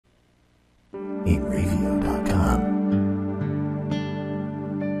Inravio.com.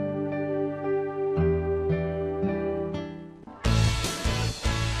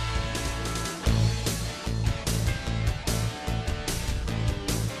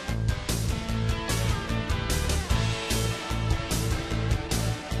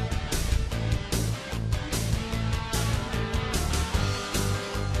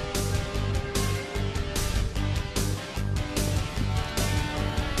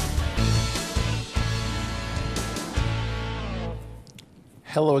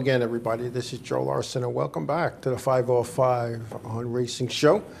 Hello again, everybody. This is Joe Larson, and welcome back to the 505 on Racing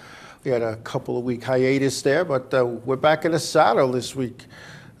Show. We had a couple of week hiatus there, but we're back in the saddle this week.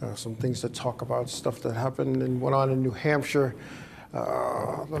 Some things to talk about, stuff that happened and went on in New Hampshire, the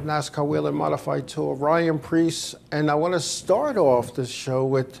NASCAR Wheel and Modified Tour, Ryan Preece, and I want to start off this show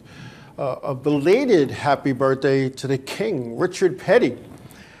with a belated happy birthday to the King, Richard Petty.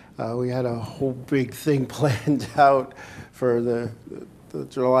 We had a whole big thing planned out for the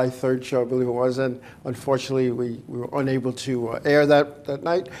July 3rd show, I believe it was, and unfortunately we were unable to air that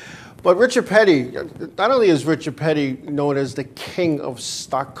night. But Richard Petty, not only is Richard Petty known as the king of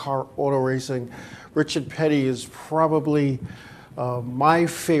stock car auto racing, Richard Petty is probably my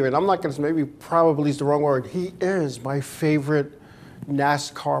favorite. I'm not going to say, maybe probably is the wrong word. He is my favorite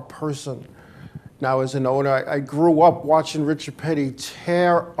NASCAR person. Now, as an owner, I grew up watching Richard Petty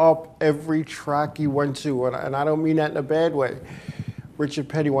tear up every track he went to, and I don't mean that in a bad way. Richard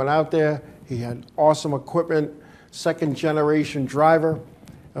Petty went out there. He had awesome equipment, second generation driver,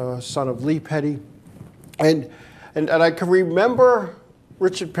 son of Lee Petty. And I can remember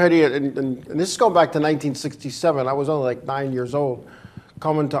Richard Petty, and this is going back to 1967. I was only like 9 years old,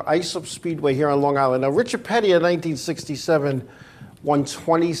 coming to Ice Up Speedway here on Long Island. Now, Richard Petty in 1967 won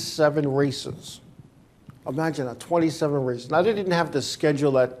 27 races. Imagine that, 27 races. Now, they didn't have the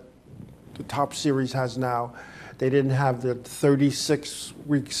schedule that the Top Series has now. They didn't have the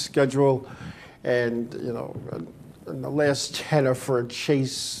 36-week schedule, and and the last 10 are for a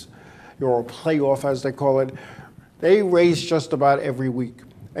chase or a playoff, as they call it. They raced just about every week.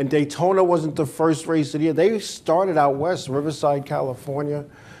 And Daytona wasn't the first race of the year. They started out west, Riverside, California,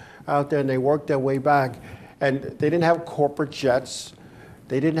 out there, and they worked their way back. And they didn't have corporate jets.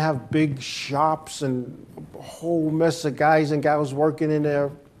 They didn't have big shops and a whole mess of guys and gals working in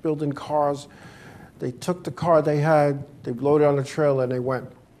there building cars. They took the car they had, they loaded on the trailer, and they went.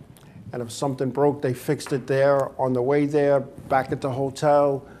 And if something broke, they fixed it there. On the way there, back at the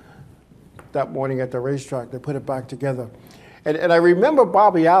hotel, that morning at the racetrack, they put it back together. And I remember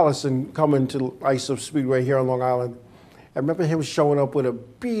Bobby Allison coming to Ice Up Speedway here on Long Island. I remember him showing up with a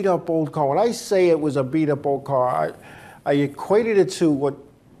beat-up old car. When I say it was a beat-up old car, I equated it to what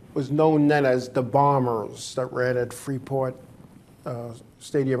was known then as the Bombers that ran at Freeport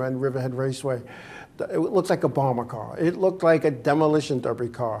Stadium and Riverhead Raceway. It looked like a bomber car. It looked like a demolition derby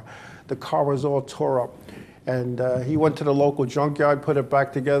car. The car was all tore up. And he went to the local junkyard, put it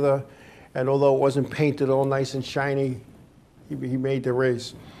back together, and although it wasn't painted all nice and shiny, he made the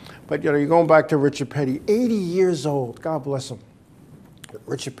race. But you're going back to Richard Petty, 80 years old, God bless him.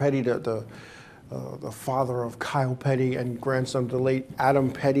 Richard Petty, the father of Kyle Petty and grandson of the late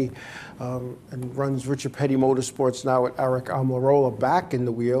Adam Petty, and runs Richard Petty Motorsports now with Eric Almirola back in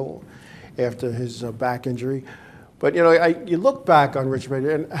the wheel after his back injury. But you look back on Richard Petty,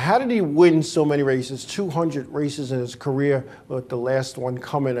 and how did he win so many races? 200 races in his career, with the last one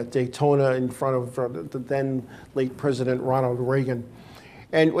coming at Daytona in front of the then late President Ronald Reagan.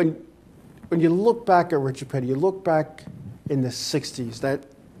 And when you look back at Richard Petty, you look back in the 60s, that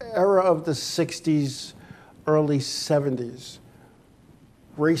era of the 60s, early 70s,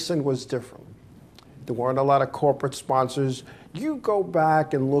 racing was different. There weren't a lot of corporate sponsors. You go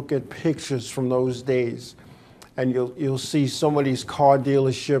back and look at pictures from those days, and you'll see somebody's car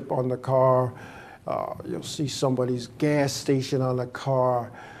dealership on the car. You'll see somebody's gas station on the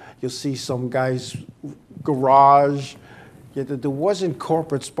car. You'll see some guy's garage. Yet there wasn't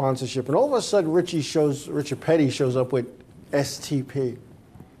corporate sponsorship. And all of a sudden, Richard Petty shows up with STP.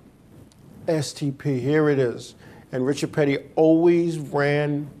 STP, here it is. And Richard Petty always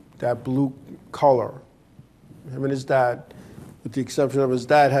ran that blue color. Him and his dad, with the exception of his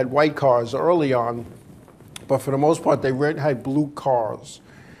dad, had white cars early on. But for the most part, they had blue cars.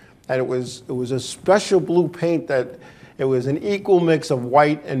 And it was a special blue paint that it was an equal mix of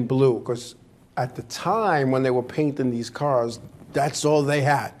white and blue, because at the time when they were painting these cars, that's all they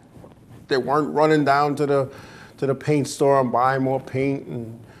had. They weren't running down to the paint store and buying more paint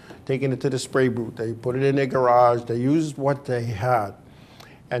and taking it to the spray booth. They put it in their garage. They used what they had.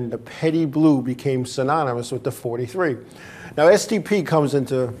 And the Petty blue became synonymous with the 43. Now, STP comes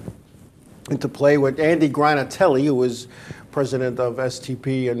into into play with Andy Granatelli, who was president of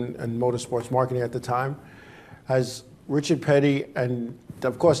STP and Motorsports Marketing at the time, has Richard Petty, and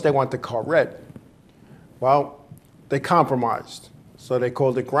of course they want the car red. Well, they compromised. So they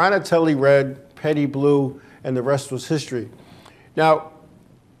called it Granatelli red, Petty blue, and the rest was history. Now,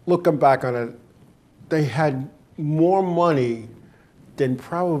 looking back on it, they had more money than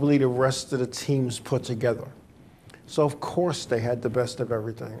probably the rest of the teams put together. So of course they had the best of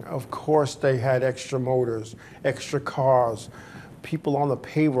everything. Of course they had extra motors, extra cars, people on the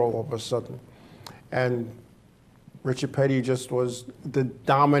payroll all of a sudden. And Richard Petty just was the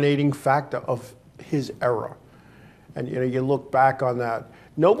dominating factor of his era. And you look back on that.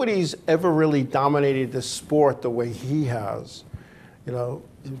 Nobody's ever really dominated the sport the way he has.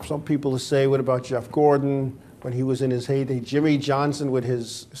 Some people say, what about Jeff Gordon when he was in his heyday? Jimmy Johnson with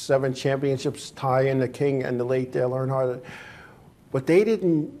his 7 championships, Ty and the King and the late Dale Earnhardt. But they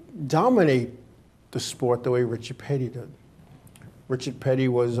didn't dominate the sport the way Richard Petty did. Richard Petty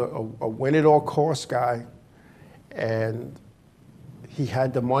was a win-at-all-cost guy, and he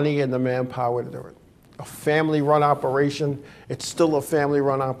had the money and the manpower to do it. A family-run operation. It's still a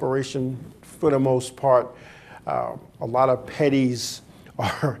family-run operation for the most part. A lot of Pettys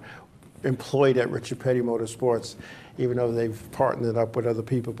are employed at Richard Petty Motorsports, even though they've partnered up with other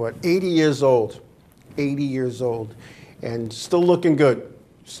people. But 80 years old, and still looking good.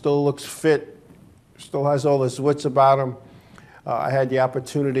 Still looks fit. Still has all his wits about him. I had the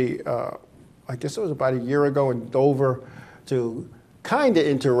opportunity, I guess it was about a year ago in Dover, to kind of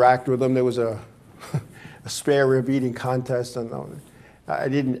interact with him. There was a spare rib eating contest, and I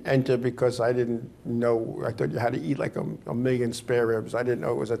didn't enter because I didn't know. I thought you had to eat like a million spare ribs. I didn't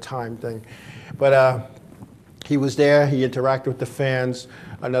know it was a time thing. But he was there. He interacted with the fans.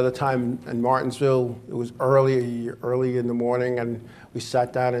 Another time in Martinsville, it was early in the morning, and we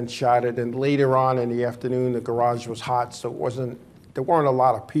sat down and chatted. And later on in the afternoon, the garage was hot, so there weren't a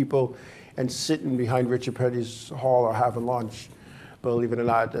lot of people. And sitting behind Richard Petty's hall or having lunch, believe it or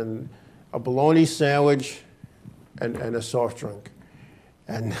not, and a bologna sandwich and a soft drink.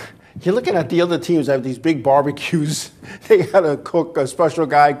 And you're looking at the other teams that have these big barbecues. They got a special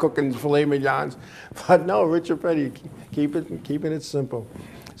guy cooking filet mignons. But no, Richard Petty, keeping it simple.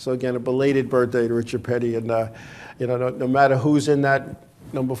 So again, a belated birthday to Richard Petty. And no matter who's in that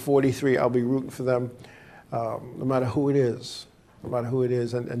number 43, I'll be rooting for them, no matter who it is.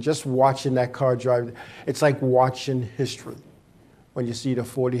 And just watching that car drive, it's like watching history when you see the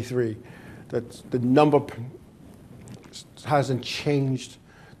 43. The number hasn't changed.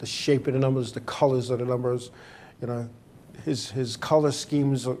 The shape of the numbers, the colors of the numbers, his color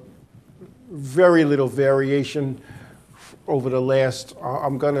schemes, very little variation over the last,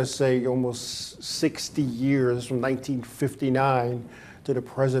 I'm going to say, almost 60 years from 1959 to the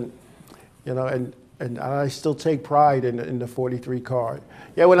present, and I still take pride in the 43 car.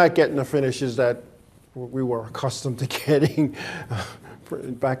 Yeah, we're not getting the finishes that we were accustomed to getting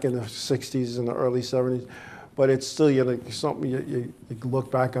back in the 60s and the early 70s. But it's still something you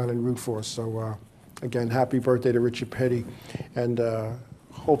look back on and root for. So again, happy birthday to Richard Petty, and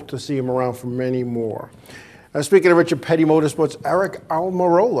hope to see him around for many more. Speaking of Richard Petty Motorsports, Eric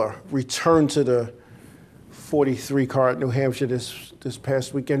Almirola returned to the 43 car at New Hampshire this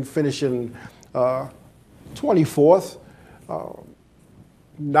past weekend, finishing 24th.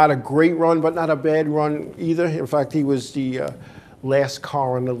 Not a great run, but not a bad run either. In fact, he was the last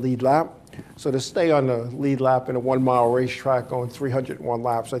car on the lead lap. So to stay on the lead lap in a 1-mile racetrack going 301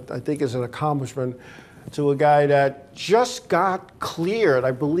 laps, I think is an accomplishment to a guy that just got cleared,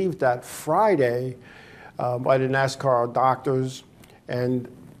 I believe that Friday, by the NASCAR doctors. And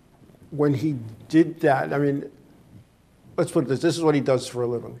when he did that, I mean, let's put it this is what he does for a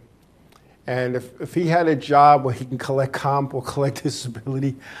living. And if he had a job where he can collect comp or collect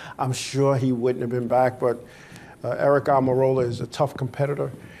disability, I'm sure he wouldn't have been back. But Eric Almirola is a tough competitor.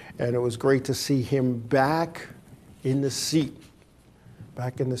 And it was great to see him back in the seat,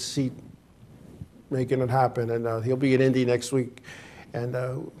 making it happen. And he'll be at Indy next week. And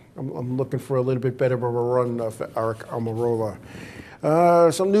I'm looking for a little bit better of a run for Eric Almirola.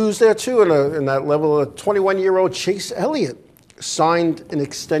 Some news there, too, in that level. A 21-year-old Chase Elliott signed an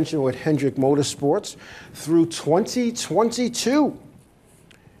extension with Hendrick Motorsports through 2022.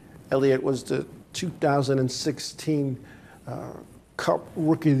 Elliott was the 2016 Cup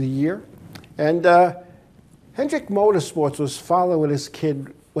Rookie of the Year. And Hendrick Motorsports was following this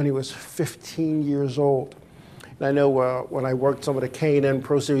kid when he was 15 years old. And I know when I worked some of the K&N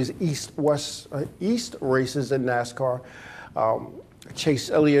Pro Series East races in NASCAR,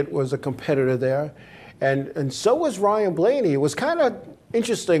 Chase Elliott was a competitor there. And so was Ryan Blaney. It was kind of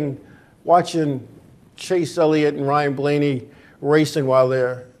interesting watching Chase Elliott and Ryan Blaney racing while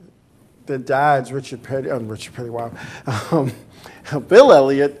their dads, Richard Petty, wow, Bill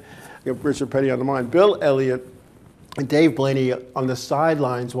Elliott, Richard Petty on the mind, Bill Elliott and Dave Blaney on the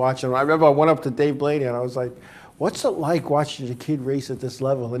sidelines watching. I remember I went up to Dave Blaney and I was like, what's it like watching your kid race at this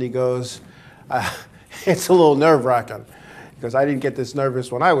level? And he goes, it's a little nerve-wracking because I didn't get this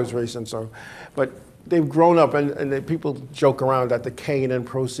nervous when I was racing. But they've grown up, and people joke around that the K&N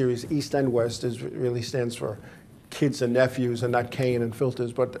Pro Series East and West really stands for kids and nephews and not K&N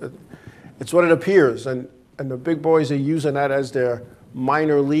filters, but it's what it appears. And the big boys are using that as their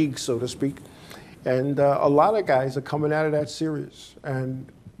minor league, so to speak. And a lot of guys are coming out of that series.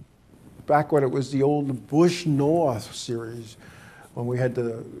 And back when it was the old Busch North series, when we had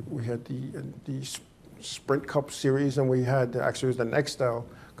the Sprint Cup series, and we had actually it was the Nextel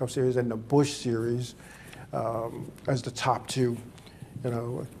Cup series and the Busch series as the top two,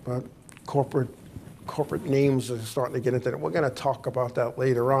 but corporate names are starting to get into it. We're going to talk about that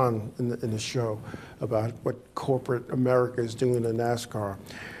later on in the show about what corporate America is doing in NASCAR.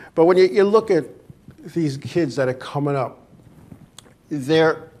 But when you look at these kids that are coming up,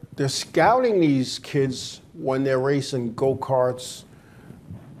 they're scouting these kids when they're racing go-karts,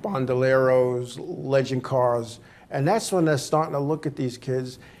 Bandoleros, legend cars, and that's when they're starting to look at these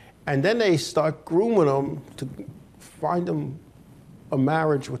kids, and then they start grooming them to find them a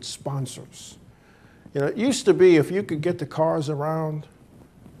marriage with sponsors. It used to be if you could get the cars around,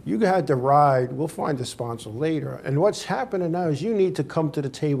 you had to ride, we'll find a sponsor later. And what's happening now is you need to come to the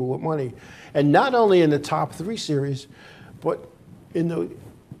table with money. And not only in the top 3 series, but in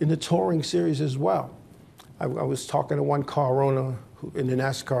the touring series as well. I was talking to one car owner in the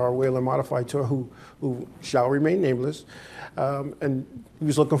NASCAR Whelen Modified Tour who shall remain nameless, and he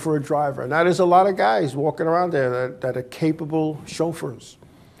was looking for a driver. And now there's a lot of guys walking around there that are capable chauffeurs.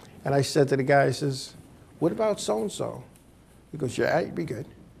 And I said to the guy, I says, what about so-and-so? He goes, yeah, he'd be good.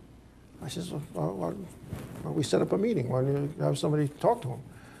 I says, well, why don't we set up a meeting? Why don't you have somebody talk to him?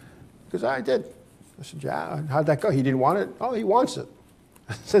 Because I did. I said, yeah, how'd that go? He didn't want it? Oh, he wants it.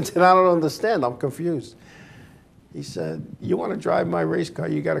 I said, I don't understand. I'm confused. He said, you want to drive my race car,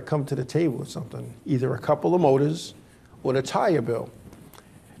 you got to come to the table with something, either a couple of motors or the tire bill.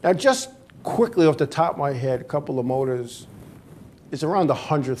 Now, just quickly off the top of my head, a couple of motors is around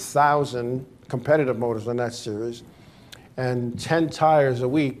 100,000 competitive motors in that series, and 10 tires a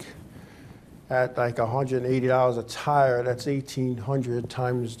week at like $180 a tire. That's 1,800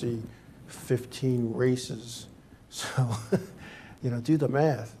 times the 15 races. So, do the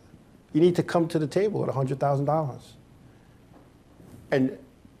math. You need to come to the table at $100,000. And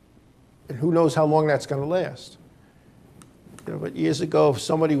who knows how long that's going to last. But years ago, if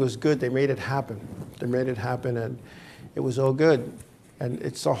somebody was good, they made it happen. They made it happen, and it was all good. And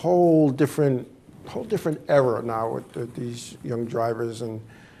it's a whole different era now with these young drivers. And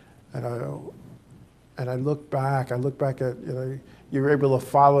I look back at, you're able to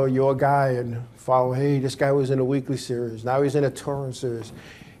follow your guy and follow, hey, this guy was in a weekly series. Now he's in a touring series.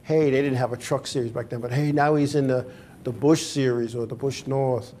 Hey, they didn't have a truck series back then, but hey, now he's in the Busch series or the Busch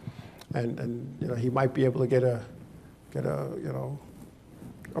North, and he might be able to get a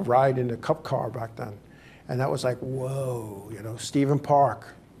ride in the Cup car back then, and that was like, whoa, Stephen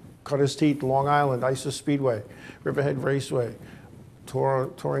Park cut his teeth, Long Island, ISO Speedway, Riverhead Raceway,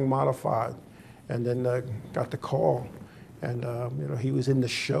 touring modified, and then got the call, and he was in the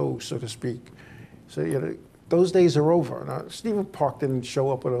show, so to speak. So those days are over. Now, Stephen Park didn't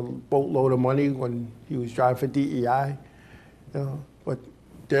show up with a boatload of money when he was driving for DEI, but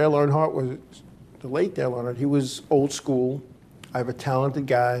Dale Earnhardt was, the late Dale Earnhardt, he was old school. I have a talented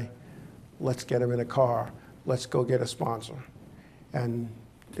guy. Let's get him in a car. Let's go get a sponsor. And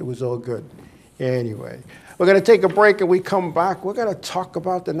it was all good. Anyway, we're going to take a break, and we come back. We're going to talk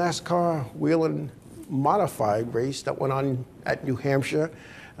about the NASCAR Whelen Modified race that went on at New Hampshire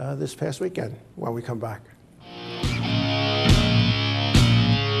this past weekend when we come back.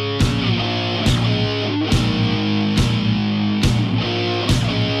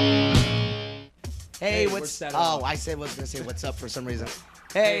 Hey, I was going to say what's up for some reason.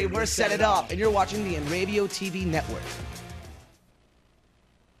 Hey, we're Set It Up, and you're watching the Inravio TV network.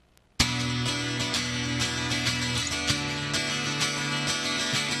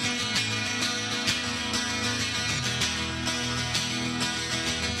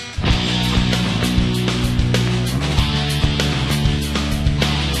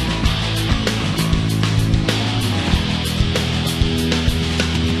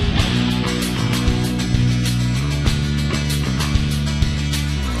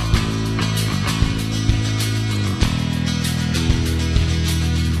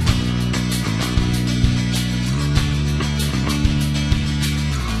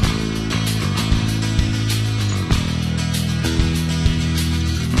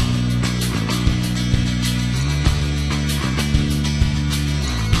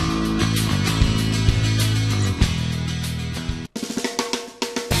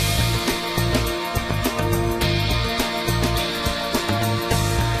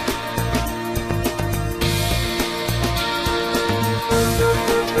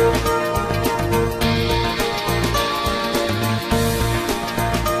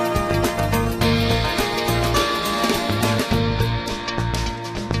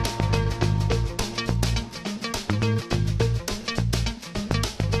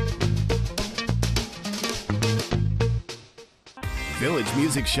 Village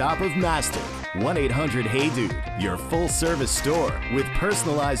Music Shop of Mastic. 1-800-HEY-DUDE, your full-service store with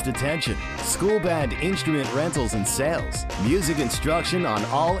personalized attention, school band instrument rentals and sales, music instruction on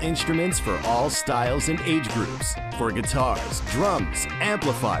all instruments for all styles and age groups, for guitars, drums,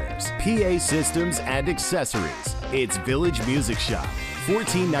 amplifiers, PA systems, and accessories. It's Village Music Shop,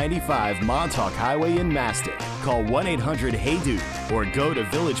 1495 Montauk Highway in Mastic. Call 1-800-HEY-DUDE or go to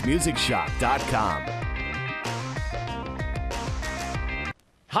villagemusicshop.com.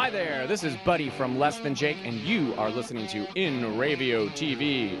 Hi there, this is Buddy from Less Than Jake, and you are listening to Inravio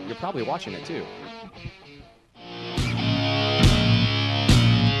TV. You're probably watching it too.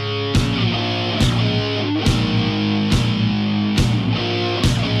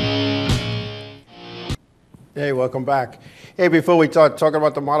 Hey, welcome back. Hey, before we start talking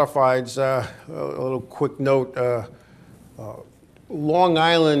about the modifieds, a little quick note. Long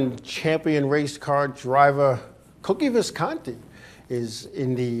Island champion race car driver Cookie Visconti is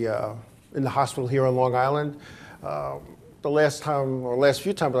in the hospital here on Long Island. The last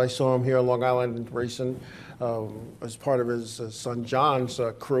few times I saw him here on Long Island racing as part of his son John's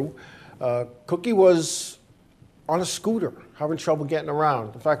crew, Cookie was on a scooter, having trouble getting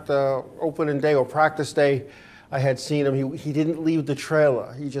around. In fact, opening day or practice day, I had seen him. He didn't leave the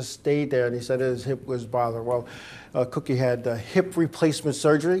trailer. He just stayed there, and he said his hip was bothering. Well, Cookie had hip replacement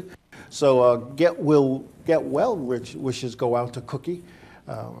surgery. So get well wishes go out to Cookie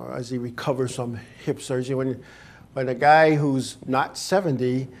as he recovers from hip surgery. When a guy who's not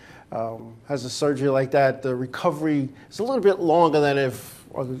 70 has a surgery like that, the recovery is a little bit longer than if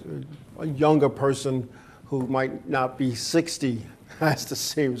a younger person who might not be 60 has the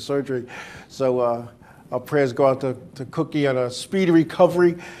same surgery. So our prayers go out to Cookie on a speedy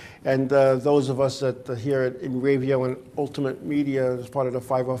recovery. And those of us that here at Inravio and Ultimate Media as part of the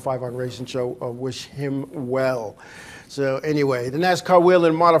 505 on Racing Show wish him well. So anyway, the NASCAR Wheel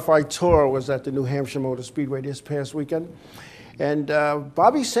and Modified Tour was at the New Hampshire Motor Speedway this past weekend. And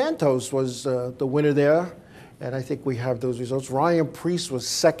Bobby Santos was the winner there. And I think we have those results. Ryan Preece was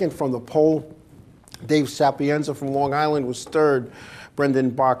second from the pole. Dave Sapienza from Long Island was third. Brendan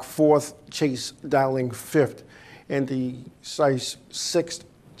Bach fourth. Chase Dowling fifth. And the size sixth,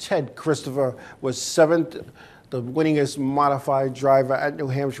 Ted Christopher was seventh, the winningest modified driver at New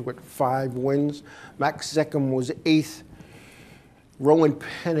Hampshire with 5 wins. Max Zeckham was eighth. Rowan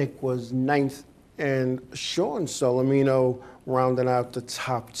Pennick was ninth. And Sean Solomino rounding out the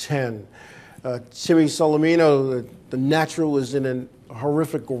top 10. Timmy Solomino, the natural, was in a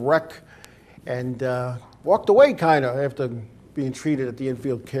horrific wreck and walked away kind of after being treated at the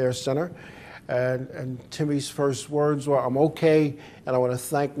Infield Care Center. And Timmy's first words were, "I'm okay, and I want to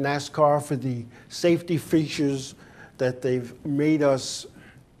thank NASCAR for the safety features that they've made us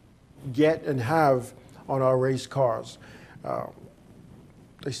get and have on our race cars."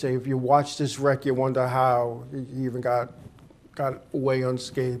 They say if you watch this wreck, you wonder how he even got away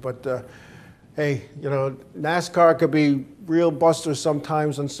unscathed. But hey, you know, NASCAR could be real busters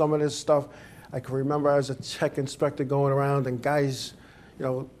sometimes on some of this stuff. I can remember as a tech inspector going around and guys, you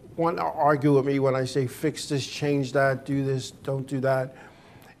know, want to argue with me when I say fix this, change that, do this, don't do that.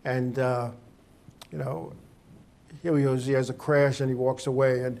 And, you know, here he goes, he has a crash and he walks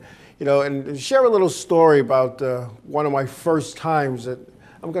away. And, you know, and share a little story about one of my first times that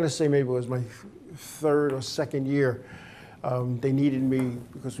I'm going to say maybe it was my third or second year. They needed me,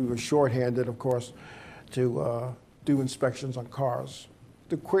 because we were shorthanded, of course, to do inspections on cars.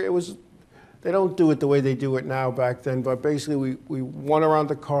 They don't do it the way they do it now back then, but basically we went around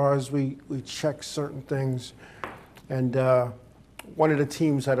the cars, we checked certain things, and one of the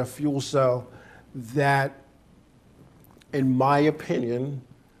teams had a fuel cell that, in my opinion,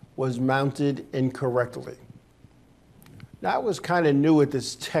 was mounted incorrectly. Now, I was kind of new at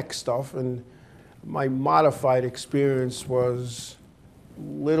this tech stuff, and my modified experience was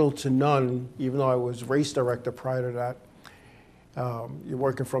little to none, even though I was race director prior to that. You're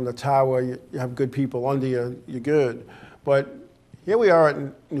working from the tower, you have good people under you, you're good. But here we are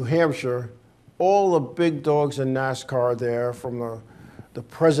in New Hampshire, all the big dogs in NASCAR are there, from the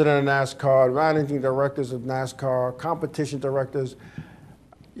president of NASCAR, managing directors of NASCAR, competition directors.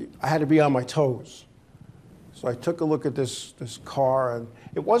 I had to be on my toes. So I took a look at this car, and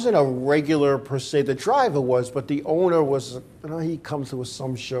it wasn't a regular per se. The driver was, but the owner was, you know, he comes to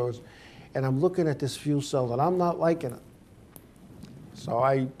some shows, and I'm looking at this fuel cell, and I'm not liking it. So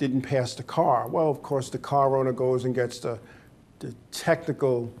I didn't pass the car. Well, of course, the car owner goes and gets the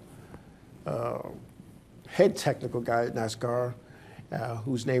technical, head technical guy at NASCAR,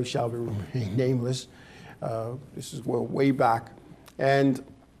 whose name shall be remain nameless. This is way back. And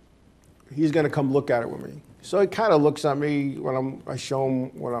he's going to come look at it with me. So he kind of looks at me when I show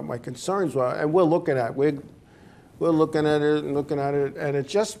him what my concerns were, and we're looking at it, and it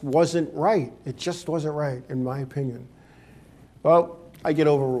just wasn't right. It just wasn't right, in my opinion. Well, I get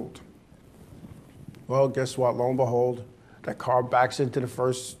overruled. Well, guess what? Lo and behold, that car backs into the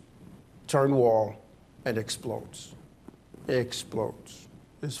first turn wall and explodes. It explodes.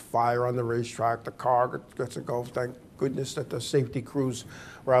 There's fire on the racetrack. The car gets to go. Thank goodness that the safety crews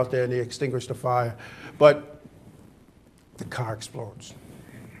were out there and they extinguished the fire. But the car explodes.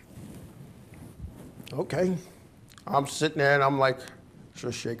 Okay. I'm sitting there and I'm like,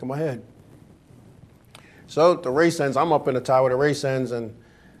 just shaking my head. So the race ends. I'm up in the tower. The race ends, and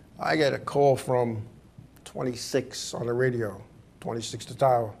I get a call from 26 on the radio. 26 to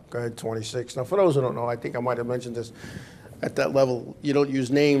tower. Go ahead, 26. Now, for those who don't know, I think I might have mentioned this. At that level, you don't use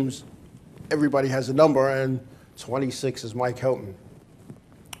names. Everybody has a number, and 26 is Mike Helton.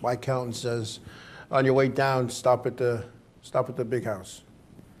 Mike Helton says, on your way down, stop at the big house.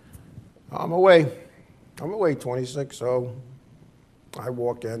 I'm away, 26, so I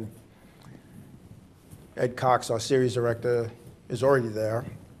walk in. Ed Cox, our series director, is already there,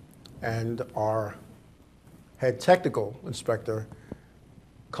 and our head technical inspector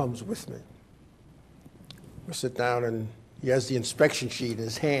comes with me. We sit down, and he has the inspection sheet in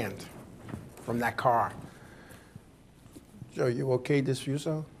his hand from that car. Joe, you okayed this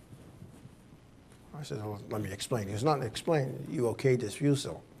fuselage? I said, well, let me explain. There's nothing to explain. You okayed this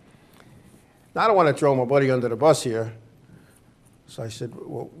fuselage. Now, I don't want to throw my buddy under the bus here. So I said,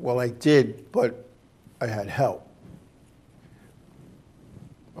 well, I did, but I had help.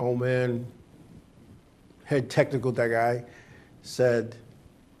 Oh, man, head technical, that guy, said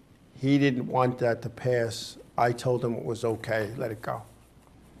he didn't want that to pass. I told him it was okay, let it go.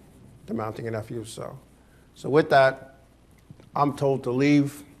 The mounting an FU. So with that, I'm told to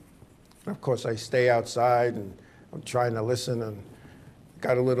leave. And of course, I stay outside, and I'm trying to listen, and it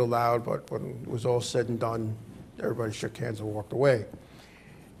got a little loud, but when it was all said and done, everybody shook hands and walked away.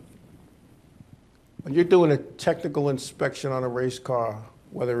 When you're doing a technical inspection on a race car,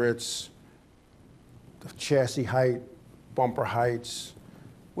 whether it's the chassis height, bumper heights,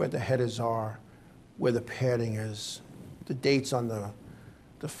 where the headers are, where the padding is, the dates on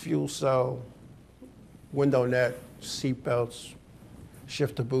the fuel cell, window net, seat belts,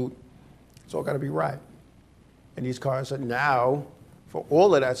 shifter boot, it's all got to be right. And these cars are now, for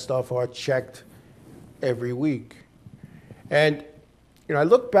all of that stuff, are checked every week. And I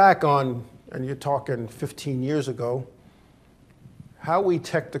look back on, and you're talking 15 years ago, how we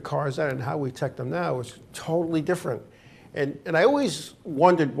tech the cars then and how we tech them now is totally different. And I always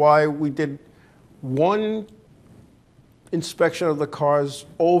wondered why we did one inspection of the cars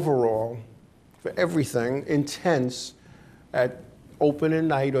overall for everything, intense, at opening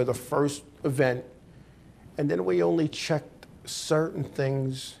night or the first event, and then we only checked certain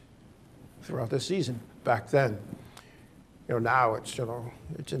things throughout the season back then. Now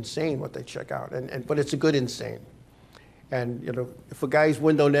it's insane what they check out, but it's a good insane. And if a guy's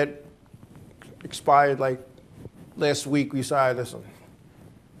window net expired like last week, we say, listen,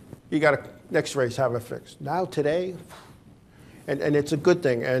 you got to next race have it fixed. Now today, and it's a good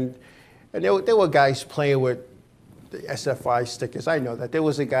thing. And there were guys playing with the SFI stickers. I know that there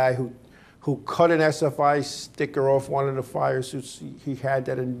was a guy who cut an SFI sticker off one of the fire suits he had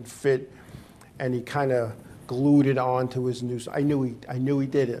that didn't fit, and he kind of glued it onto his new. I knew he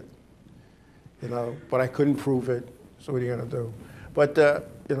did it, but I couldn't prove it. So what are you gonna do? But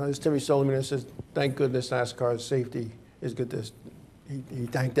as Timmy Solomon says, thank goodness NASCAR's safety is good. He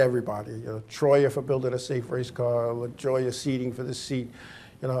thanked everybody. Troyer for building a safe race car, LaJoya seating for the seat.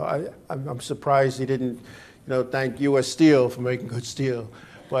 I'm surprised he didn't, thank U.S. Steel for making good steel.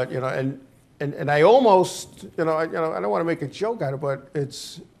 But and I almost, I don't want to make a joke out of it, but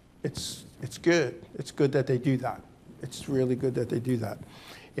it's good. It's good that they do that. It's really good that they do that.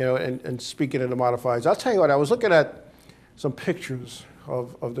 And speaking of the modifieds, I'll tell you what, I was looking at some pictures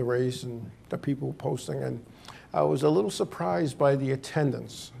of the race and the people posting, and I was a little surprised by the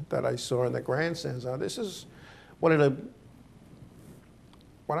attendance that I saw in the grandstands. Now, this is one of the,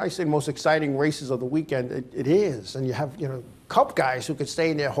 when I say most exciting races of the weekend, it is. And you have, Cup guys who could stay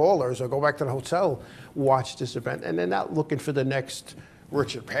in their haulers or go back to the hotel, watch this event, and they're not looking for the next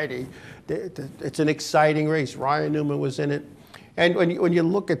Richard Petty. It's an exciting race. Ryan Newman was in it. And when you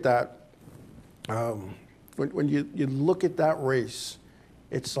look at that, when you look at that race,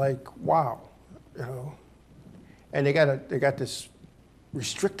 it's like, wow, And they got this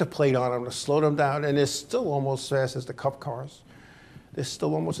restrictor plate on them to slow them down, and they're still almost as fast as the Cup cars. They're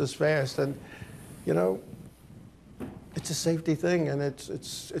still almost as fast, and it's a safety thing, and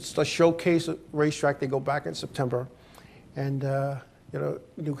it's the showcase racetrack. They go back in September, and you know,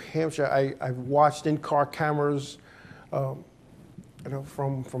 New Hampshire. I've watched in-car cameras, you know,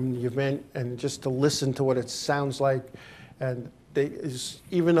 from the event, and just to listen to what it sounds like, and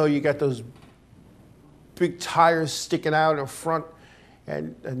even though you got those big tires sticking out in front,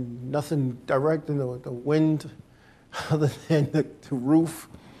 and nothing direct in the wind, other than the roof,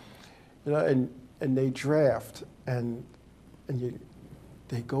 you know, and they draft. And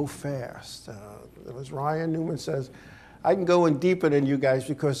they go fast. As Ryan Newman says, I can go in deeper than you guys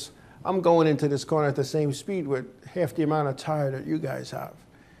because I'm going into this corner at the same speed with half the amount of tire that you guys have.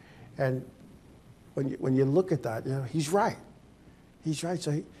 And when you look at that, you know, he's right. He's right.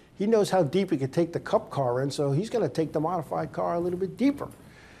 So he knows how deep he could take the Cup car in, so he's going to take the modified car a little bit deeper.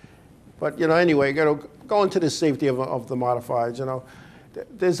 But, you know, anyway, you got to go into the safety of the modifieds. You know,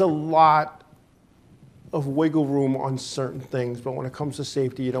 there's a lot of wiggle room on certain things, but when it comes to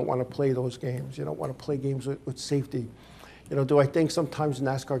safety, you don't want to play those games. You don't want to play games with safety. You know, do I think sometimes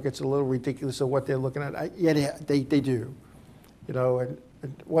NASCAR gets a little ridiculous of what they're looking at? Yeah, they do. You know, and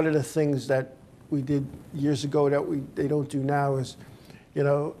one of the things that we did years ago that they don't do now is, you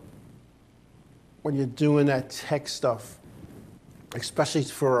know, when you're doing that tech stuff, especially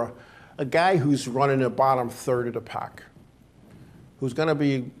for a guy who's running the bottom third of the pack, who's going to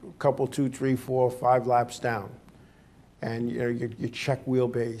be a couple, 2, 3, 4, 5 laps down. And you know, you check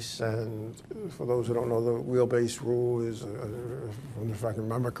wheelbase, and for those who don't know, the wheelbase rule is, if I can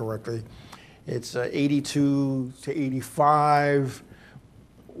remember correctly, it's 82 to 85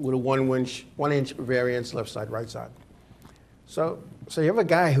 with a 1 inch variance left side, right side. So you have a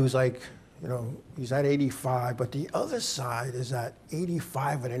guy who's like, you know, he's at 85, but the other side is at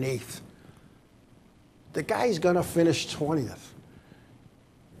 85 and 1/8. The guy's gonna finish 20th.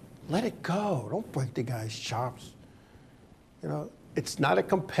 Let it go. Don't break the guy's chops. You know, it's not a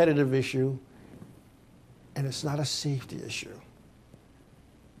competitive issue, and it's not a safety issue.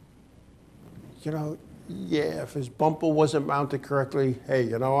 You know, yeah, if his bumper wasn't mounted correctly, hey,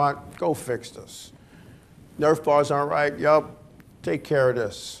 you know what? Go fix this. Nerf bars aren't right. Yup, take care of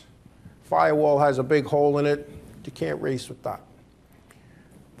this. Firewall has a big hole in it. You can't race with that.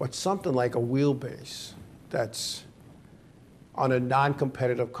 But something like a wheelbase that's on a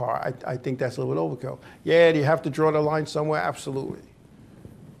non-competitive car, I think that's a little bit overkill. Yeah, do you have to draw the line somewhere? Absolutely.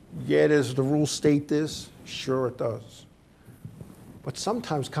 Yeah, does the rules state this? Sure it does. But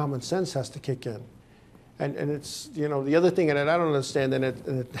sometimes common sense has to kick in. And it's, you know, the other thing that I don't understand, and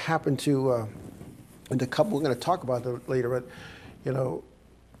it happened to the couple, we're going to talk about that later, but, you know,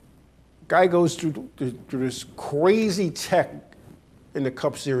 guy goes through this crazy tech in the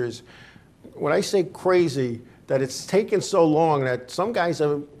Cup Series. When I say crazy, that it's taken so long that some guys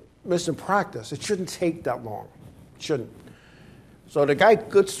are missing practice. It shouldn't take that long. It shouldn't. So the guy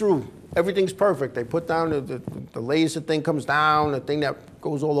gets through. Everything's perfect. They put down the laser thing comes down. The thing that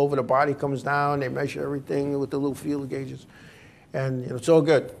goes all over the body comes down. They measure everything with the little feeler gauges. And you know, it's all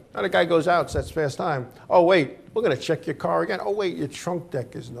good. Now the guy goes out, sets fast time. Oh, wait, we're going to check your car again. Oh, wait, your trunk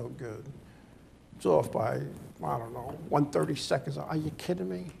deck is no good. It's off by, I don't know, 130 seconds. Are you kidding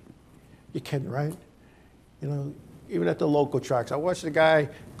me? You're kidding, right? You know, even at the local tracks. I watched the guy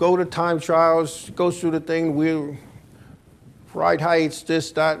go to time trials, goes through the thing, wheel, ride heights,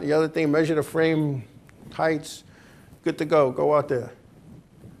 this, that, the other thing, measure the frame heights, good to go. Go out there.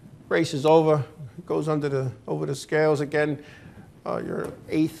 Race is over. Goes over the scales again. You're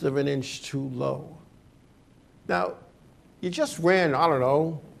 1/8 of an inch too low. Now, you just ran, I don't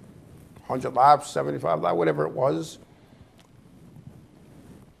know, 100 laps, 75 laps, whatever it was.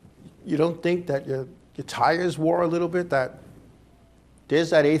 You don't think that your tires wore a little bit, that there's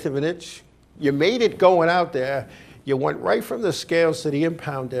that 1/8 of an inch? You made it going out there. You went right from the scales to the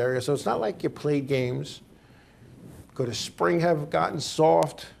impound area, so it's not like you played games. Could a spring have gotten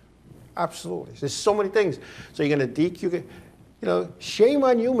soft? Absolutely. There's so many things. So you're going to DQ, you know, shame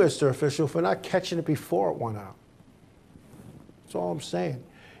on you, Mr. Official, for not catching it before it went out. That's all I'm saying.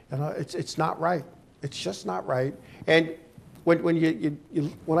 You know, it's not right. It's just not right. And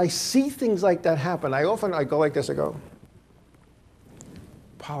when I see things like that happen, I go like this. I go,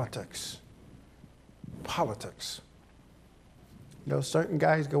 politics. Politics. You know, certain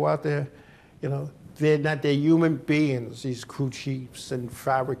guys go out there, you know, they're human beings, these crew chiefs and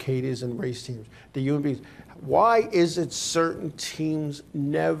fabricators and race teams. They're human beings. Why is it certain teams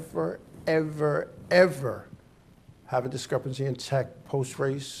never, ever, ever have a discrepancy in tech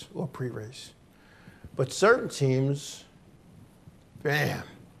post-race or pre-race? But certain teams, bam.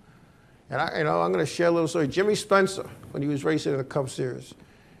 And I'm going to share a little story. Jimmy Spencer, when he was racing in the Cup Series,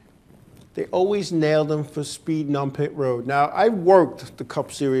 they always nailed him for speeding on pit road. Now, I worked the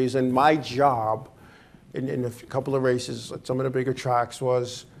Cup Series, and my job in a couple of races at some of the bigger tracks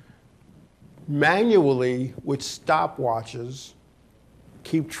was manually with stopwatches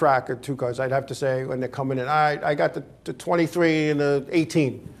keep track of two cars. I'd have to say when they're coming in, all right, I got the 23 and the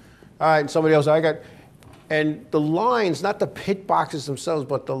 18. All right, and somebody else, and the lines, not the pit boxes themselves,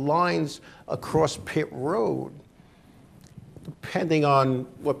 but the lines across pit road, depending on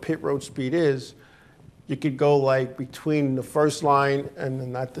what pit road speed is, you could go like between the first line and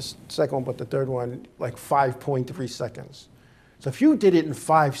then not the second one, but the third one, like 5.3 seconds. So if you did it in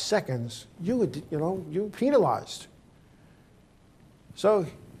 5 seconds, you would, you were penalized. So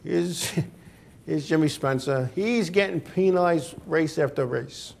here's Jimmy Spencer. He's getting penalized race after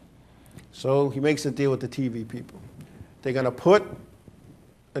race. So he makes a deal with the TV people. They're going to put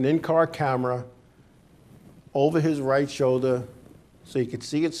an in-car camera over his right shoulder so you can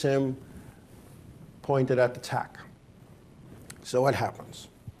see it's him pointed at the tack. So what happens?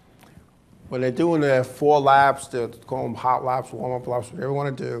 When they're doing their 4 laps, they call them hot laps, warm-up laps, whatever you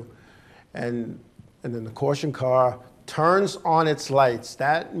want to do, and then the caution car turns on its lights.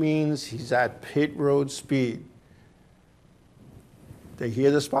 That means he's at pit road speed. They hear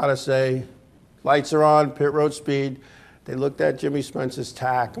the spotter say, lights are on, pit road speed. They looked at Jimmy Spencer's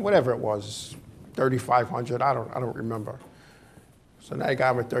tack, whatever it was, 3,500, I don't remember. So now I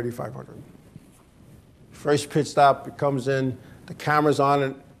got him at 3,500. First pit stop, it comes in, the camera's on,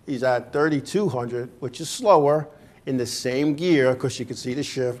 and he's at 3,200, which is slower, in the same gear, because you can see the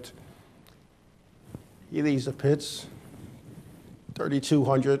shift. He leaves the pits,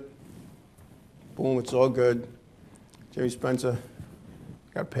 3,200. Boom, it's all good. Jimmy Spencer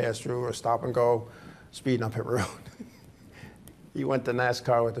got pass through or stop and go, speeding up pit road. He went to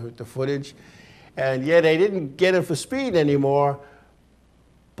NASCAR with the footage. And yeah, they didn't get him for speed anymore,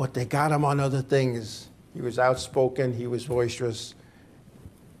 but they got him on other things. He was outspoken, he was boisterous,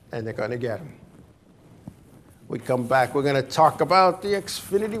 and they're going to get him. We come back, we're going to talk about the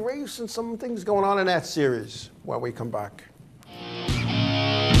Xfinity race and some things going on in that series when we come back.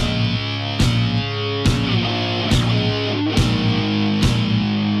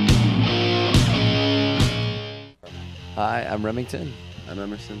 Hi, I'm Remington. I'm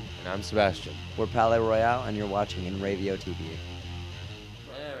Emerson. And I'm Sebastian. We're Palais Royale, and you're watching Inravio TV.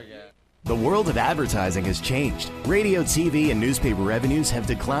 There we go. The world of advertising has changed. Radio, TV, and newspaper revenues have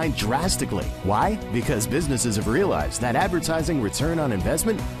declined drastically. Why? Because businesses have realized that advertising return on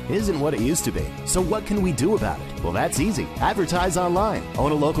investment isn't what it used to be. So what can we do about it? Well, that's easy. Advertise online.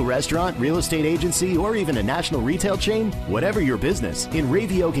 Own a local restaurant, real estate agency, or even a national retail chain? Whatever your business,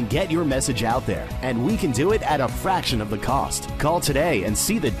 Inravio can get your message out there. And we can do it at a fraction of the cost. Call today and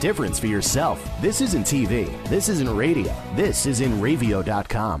see the difference for yourself. This isn't TV. This isn't radio. This is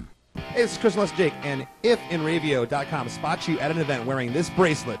Inravio.com. Hey, this is Chris Less Jake, and if Inravio.com spots you at an event wearing this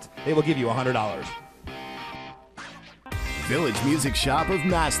bracelet, they will give you $100. Village Music Shop of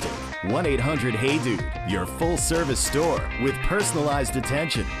Mastic. 1-800-HEY-DUDE. Your full-service store with personalized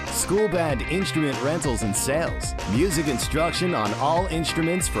attention, school band instrument rentals and sales, music instruction on all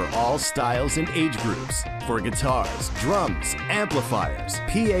instruments for all styles and age groups, for guitars, drums, amplifiers,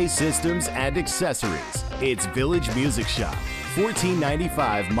 PA systems, and accessories. It's Village Music Shop.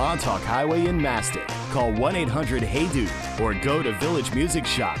 1495 Montauk Highway in Mastic. Call 1-800-HEY-DUDE or go to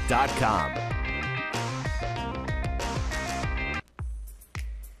villagemusicshop.com.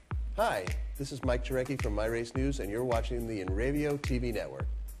 Hi, this is Mike Jarecki from My Race News, and you're watching the Inravio TV network.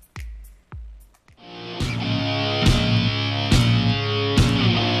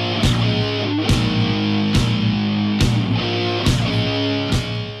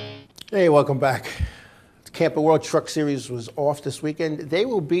 Hey, welcome back. Camping World Truck Series was off this weekend. They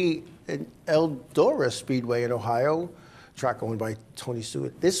will be in Eldora Speedway in Ohio, track owned by Tony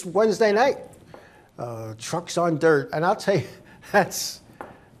Stewart, this Wednesday night. Trucks on Dirt, and I'll tell you, that's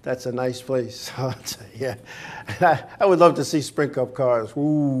a nice place. I'll tell you, I would love to see Sprint Cup cars.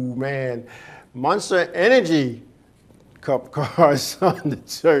 Ooh, man, Monster Energy Cup cars on the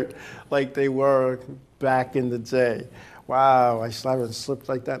dirt like they were back in the day. Wow, I haven't slipped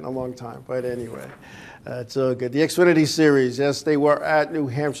like that in a long time. But anyway. That's good. The Xfinity Series, yes, they were at New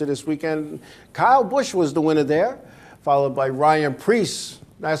Hampshire this weekend. Kyle Busch was the winner there, followed by Ryan Preece,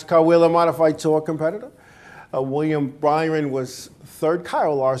 NASCAR Wheeler Modified Tour competitor. William Byron was third,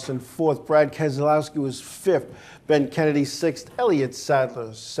 Kyle Larson fourth, Brad Keselowski was fifth, Ben Kennedy sixth, Elliott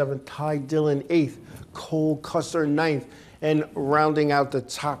Sadler seventh, Ty Dillon eighth, Cole Custer ninth, and rounding out the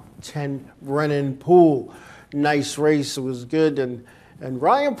top 10, Brennan Poole. Nice race, it was good. And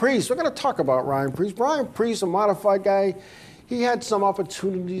Ryan Preece, we're going to talk about Ryan Preece. Ryan Preece, a modified guy, he had some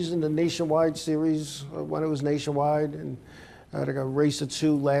opportunities in the Nationwide series when it was nationwide, and had a race or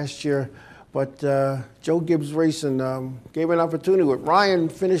two last year. But Joe Gibbs Racing gave an opportunity with Ryan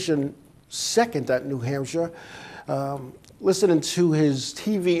finishing second at New Hampshire. Listening to his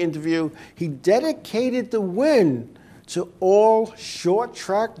TV interview, he dedicated the win to all short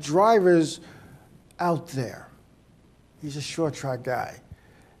track drivers out there. He's a short track guy.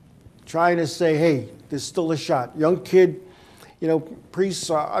 Trying to say, hey, there's still a shot. Young kid, you know, Priest,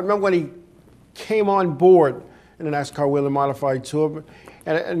 I remember when he came on board in the NASCAR Wheel and Modified Tour,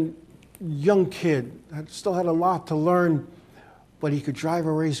 and young kid, still had a lot to learn, but he could drive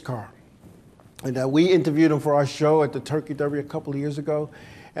a race car. And we interviewed him for our show at the Turkey Derby a couple of years ago,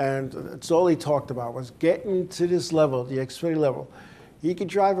 and that's all he talked about was getting to this level, the Xfinity level. He could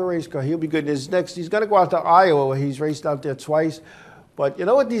drive a race car. He'll be good. He's going to go out to Iowa, where he's raced out there twice. But you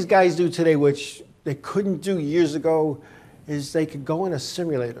know what these guys do today, which they couldn't do years ago, is they could go in a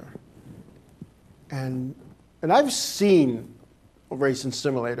simulator. And I've seen a racing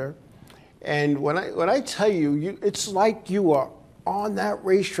simulator, and when I tell you, it's like you are on that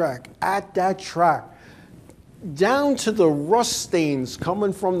racetrack, at that track, down to the rust stains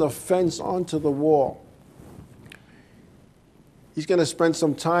coming from the fence onto the wall. He's going to spend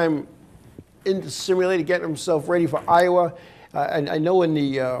some time in the simulator getting himself ready for Iowa. And I know in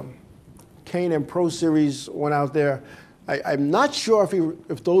the K&N Pro Series went out there, I'm not sure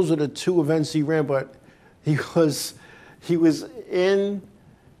if those are the two events he ran, but he was in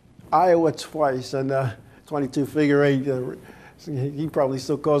Iowa twice, and 22 figure eight. He probably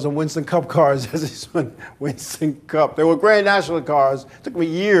still calls them Winston Cup cars as his one, Winston Cup. They were Grand National cars. It took me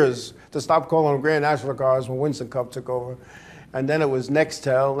years to stop calling them Grand National cars when Winston Cup took over. And then it was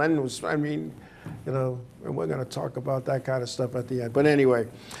Nextel. Then it was, I mean, you know, and we're going to talk about that kind of stuff at the end. But anyway,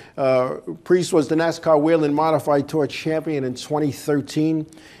 Priest was the NASCAR Wheel and Modified Tour champion in 2013.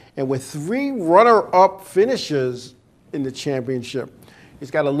 And with 3 runner-up finishes in the championship.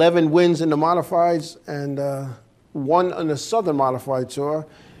 He's got 11 wins in the modifieds and 1 on the Southern Modified Tour.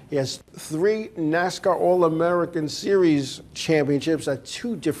 He has 3 NASCAR All-American Series championships at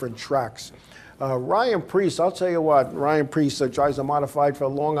 2 different tracks. Ryan Priest, I'll tell you what, Ryan Priest drives a modified for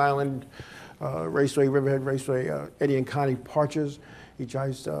Long Island Raceway, Riverhead Raceway, Eddie and Connie Partridge. He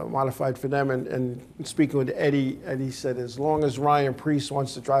drives modified for them, and speaking with Eddie, Eddie said, as long as Ryan Priest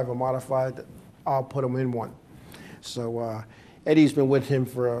wants to drive a modified, I'll put him in one. So Eddie's been with him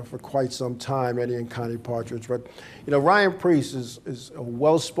for quite some time, Eddie and Connie Partridge. But, you know, Ryan Priest is a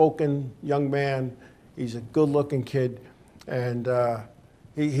well-spoken young man. He's a good-looking kid, and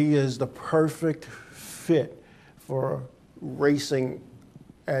he is the perfect fit for racing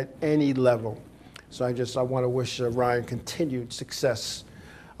at any level. So I want to wish Ryan continued success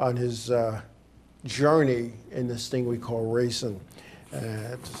on his journey in this thing we call racing.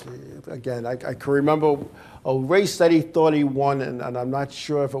 Again, I can remember a race that he thought he won, and I'm not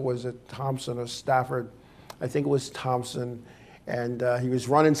sure if it was at Thompson or Stafford. I think it was Thompson. And he was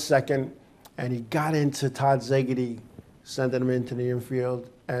running second, and he got into Todd Zegedy, sending him into the infield.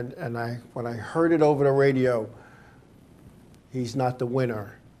 And when I heard it over the radio, he's not the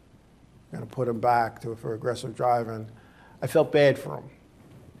winner. I'm going to put him back for aggressive driving. I felt bad for him.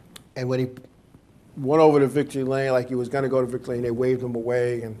 And when he went over to victory lane, like he was going to go to victory lane, they waved him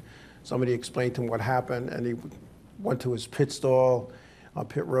away, and somebody explained to him what happened, and he went to his pit stall on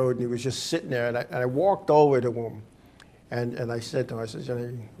pit road, and he was just sitting there, and I walked over to him, and I said to him, I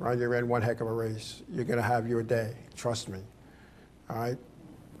said, Ron, you ran one heck of a race. You're going to have your day. Trust me. All right?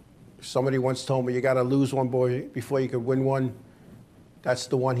 Somebody once told me you got to lose one boy before you could win one. That's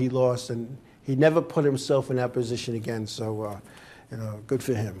the one he lost, and he never put himself in that position again, so you know, good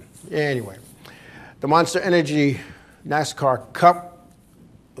for him. Anyway, the Monster Energy NASCAR Cup,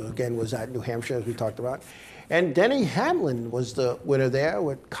 again, was at New Hampshire, as we talked about. And Denny Hamlin was the winner there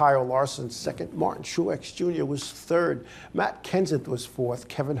with Kyle Larson second. Martin Truex Jr. was third. Matt Kenseth was fourth.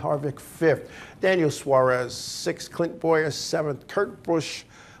 Kevin Harvick fifth. Daniel Suarez sixth. Clint Boyer seventh. Kurt Busch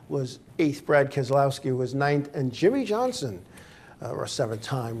was eighth. Brad Keselowski was ninth. And Jimmy Johnson, a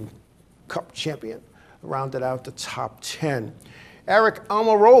 7-time Cup champion, rounded out the top 10. Eric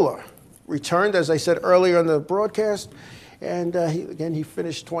Almirola returned, as I said earlier in the broadcast, and he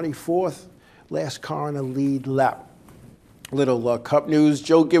finished 24th, last car on a lead lap. Little Cup news,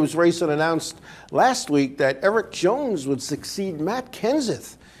 Joe Gibbs Racing announced last week that Eric Jones would succeed Matt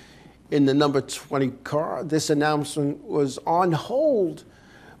Kenseth in the number 20 car. This announcement was on hold,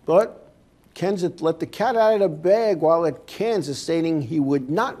 but Kenseth let the cat out of the bag while at Kansas, stating he would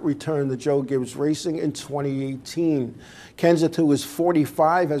not return to Joe Gibbs Racing in 2018. Kenseth, who is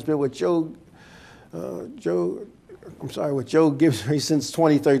 45, has been with Joe with Joe Gibbs since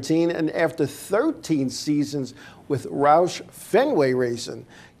 2013, and after 13 seasons with Roush Fenway Racing,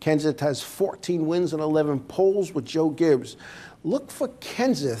 Kenseth has 14 wins and 11 poles with Joe Gibbs. Look for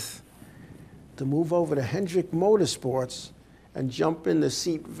Kenseth to move over to Hendrick Motorsports and jump in the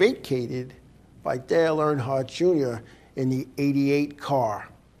seat vacated by Dale Earnhardt Jr. in the 88 car.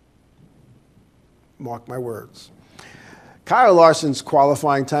 Mark my words. Kyle Larson's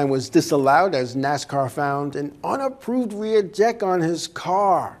qualifying time was disallowed as NASCAR found an unapproved rear deck on his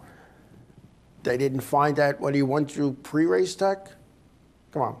car. They didn't find that when he went through pre-race tech?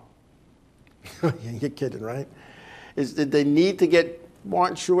 Come on. You're kidding, right? Did they need to get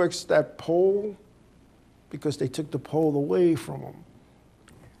Martin Truex that pole? Because they took the pole away from him.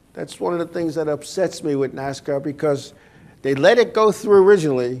 That's one of the things that upsets me with NASCAR, because they let it go through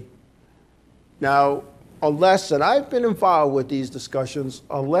originally. Now, unless, and I've been involved with these discussions,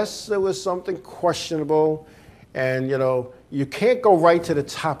 unless there was something questionable, and you can't go right to the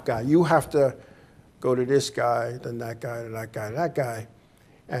top guy. You have to go to this guy, then that guy, then that guy, that guy.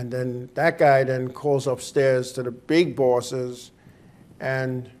 And then that guy then calls upstairs to the big bosses,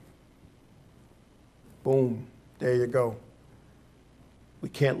 and boom, there you go. We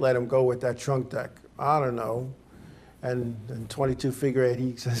can't let him go with that trunk deck. I don't know. And in 22 figure eight,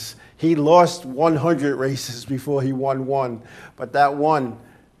 he says he lost 100 races before he won one. But that one,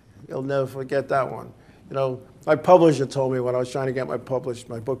 he'll never forget that one. My publisher told me when I was trying to get my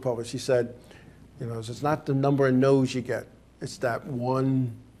book published, he said, it's not the number of no's you get. It's that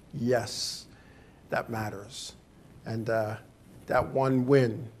one yes that matters. And that one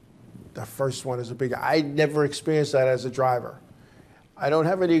win, the first one is a big, I never experienced that as a driver. I don't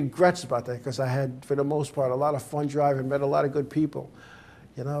have any regrets about that, because I had, for the most part, a lot of fun driving, met a lot of good people,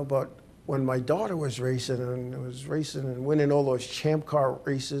 but when my daughter was racing and winning all those champ car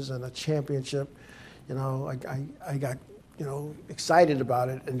races and a championship, I got, excited about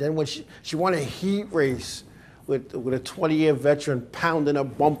it. And then when she won a heat race with a 20-year veteran pounding a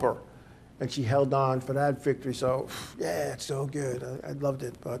bumper, and she held on for that victory. So, yeah, it's so good. I loved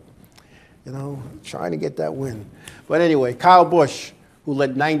it, but, trying to get that win. But anyway, Kyle Busch, who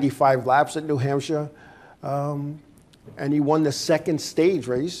led 95 laps at New Hampshire, and he won the second stage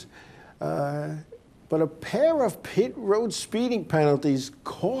race. But a pair of pit road speeding penalties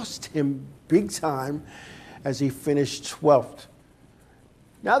cost him big time as he finished 12th.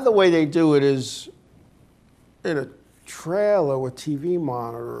 Now the way they do it is in a trailer with TV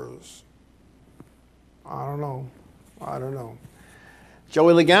monitors. I don't know.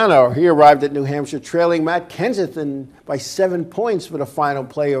 Joey Logano, he arrived at New Hampshire trailing Matt Kenseth by 7 points for the final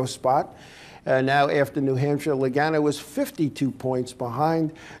playoff spot. Now after New Hampshire, Logano was 52 points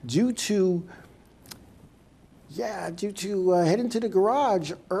behind due to heading to the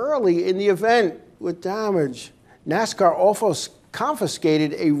garage early in the event with damage. NASCAR also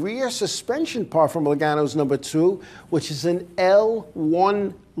confiscated a rear suspension part from Logano's number 2, which is an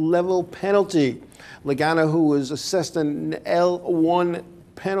L1 level penalty. Logano, who was assessed an L1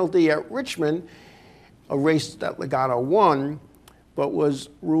 penalty at Richmond, a race that Logano won, but was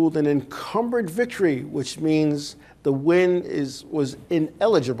ruled an encumbered victory, which means the win was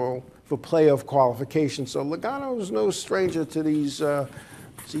ineligible for playoff qualification. So Logano is no stranger to these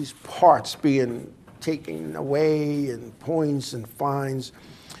parts being taken away and points and fines.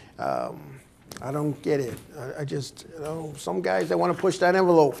 I don't get it. I just, some guys, they want to push that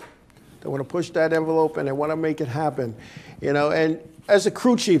envelope. They want to push that envelope and they want to make it happen. And as a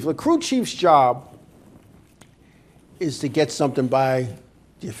crew chief, the crew chief's job is to get something by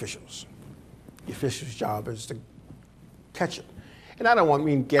the officials. The official's job is to catch it. And I don't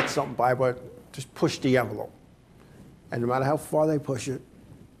mean get something by, but just push the envelope. And no matter how far they push it,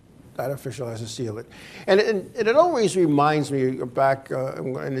 that official has to seal it. And it always reminds me back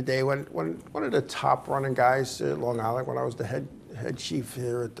in the day when one of the top running guys at Long Island, when I was the head chief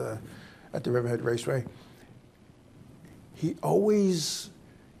here at the Riverhead Raceway, his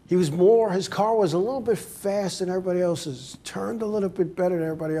car was a little bit faster than everybody else's, turned a little bit better than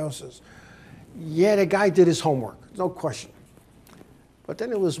everybody else's. Yeah, the guy did his homework, no question. But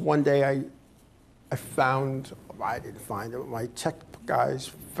then it was one day I didn't find it, my tech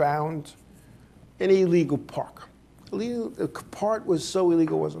guys found an illegal park. The part was so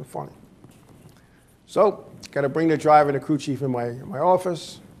illegal it wasn't funny. So, got to bring the driver and the crew chief in my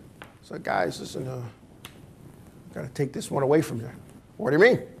office. So, guys, listen, got to take this one away from you. What do you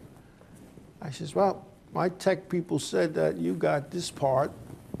mean? I says, well, my tech people said that you got this part,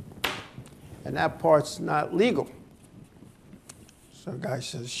 and that part's not legal. So the guy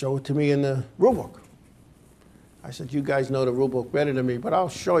says, show it to me in the rule book. I said, you guys know the rule book better than me, but I'll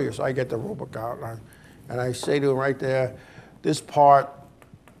show you. So I get the rule book out, And I say to him right there, this part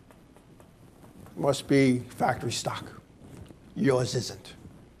must be factory stock. Yours isn't.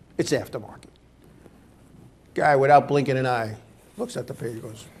 It's aftermarket. Guy, without blinking an eye, looks at the page and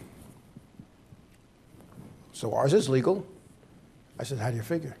goes, so ours is legal? I said, how do you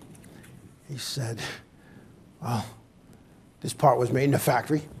figure? He said, well, this part was made in the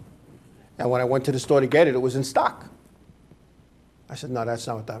factory, and when I went to the store to get it, it was in stock. I said, no, that's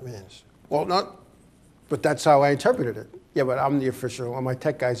not what that means. Well, no, but that's how I interpreted it. Yeah, but I'm the official, and my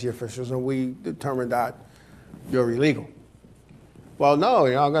tech guy's the officials, and we determined that you're illegal. Well, no,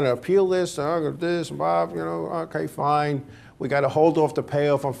 I'm going to appeal this, and I'm going to do this, and Bob, okay, fine. We got to hold off the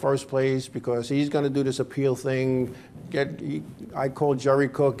payoff on first place because he's going to do this appeal thing. I call Jerry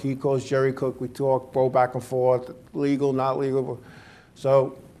Cook, he calls Jerry Cook. We talk, go back and forth, legal, not legal.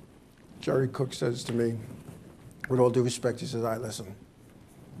 So Jerry Cook says to me, with all due respect, he says, all right, listen,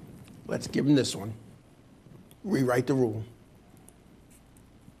 let's give him this one. Rewrite the rule.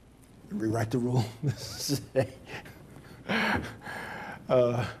 Rewrite the rule.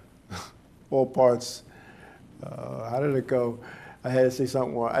 All parts. How did it go? I had to say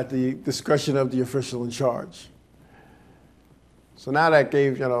something more. At the discretion of the official in charge. So now that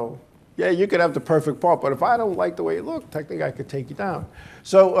gave, yeah, you could have the perfect part, but if I don't like the way it looked, technically I could take you down.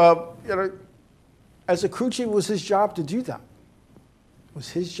 So, as a crew chief, it was his job to do that. It was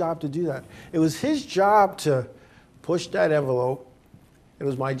his job to do that. It was his job to push that envelope. It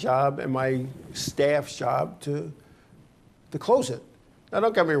was my job and my staff's job to close it. Now,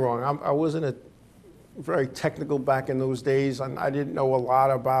 don't get me wrong. I wasn't very technical back in those days, and I didn't know a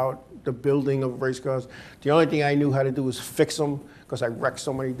lot about the building of race cars. The only thing I knew how to do was fix them because I wrecked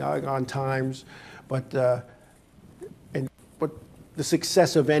so many doggone times. But the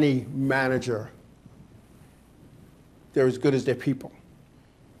success of any manager, they're as good as their people.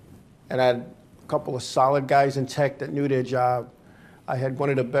 And I had a couple of solid guys in tech that knew their job. I had one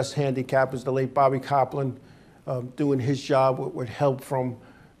of the best handicappers, the late Bobby Copland, doing his job with help from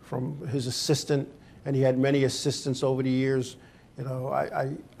his assistant, and he had many assistants over the years.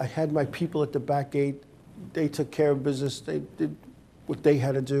 I had my people at the back gate. They took care of business. They did what they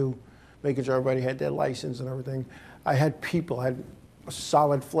had to do, making sure everybody had their license and everything. I had people. I had a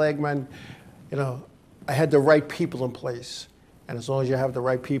solid flagman. I had the right people in place. And as long as you have the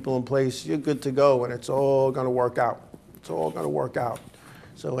right people in place, you're good to go, and it's all going to work out. It's all going to work out.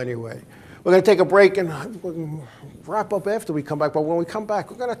 So anyway, we're going to take a break and we'll wrap up after we come back. But when we come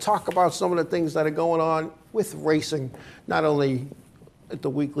back, we're going to talk about some of the things that are going on with racing, not only at the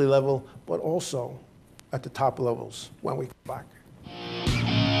weekly level, but also at the top levels when we come back.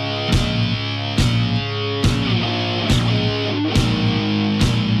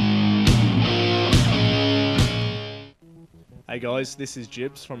 Hey guys, this is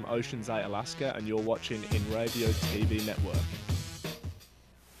Jibs from Ocean's 8 Alaska, and you're watching Inravio TV Network.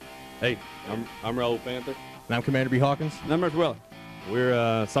 Hey, I'm Raul Panther. And I'm Commander B. Hawkins. And I'm Mark Weller.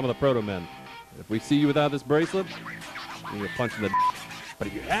 We're some of the proto men. If we see you without this bracelet, we're going to punch in the But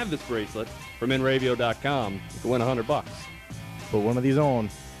if you have this bracelet from Inravio.com, you can win $100. Put one of these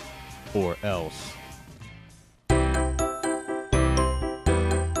on, or else.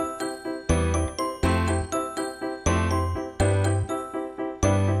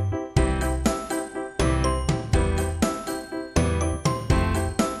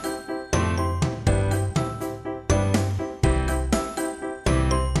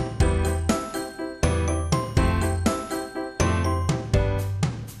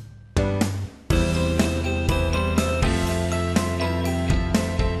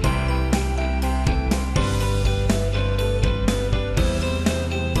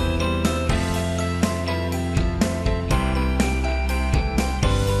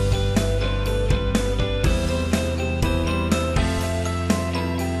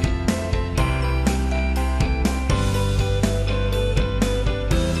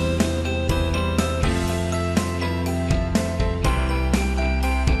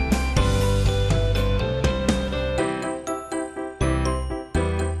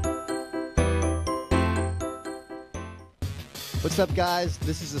 What's up, guys?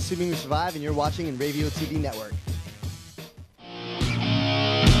 This is Assuming You Survive, and you're watching Inravio TV Network.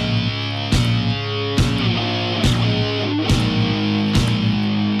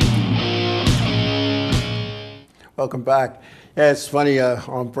 Welcome back. Yeah, it's funny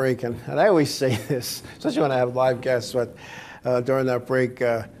on break, and I always say this, especially when I have live guests, but during that break,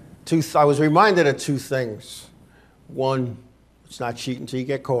 I was reminded of two things. One, it's not cheating until you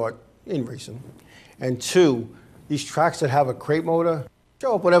get caught in racing. And two, these tracks that have a crate motor,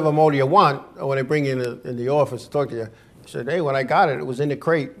 show up whatever motor you want, or when they bring you in the office to talk to you, you said, hey, when I got it, it was in the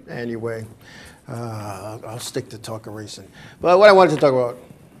crate anyway. I'll stick to talking racing. But what I wanted to talk about,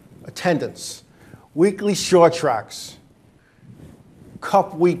 attendance, weekly short tracks,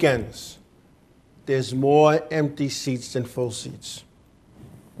 cup weekends. There's more empty seats than full seats.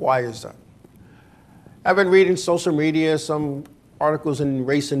 Why is that? I've been reading social media, some articles in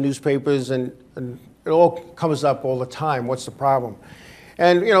racing newspapers, and it all comes up all the time. What's the problem?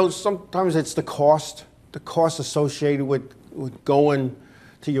 And, you know, sometimes it's the cost associated with going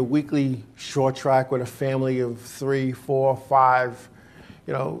to your weekly short track with a family of 3, 4, 5.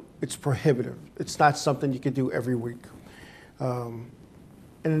 You know, it's prohibitive. It's not something you can do every week.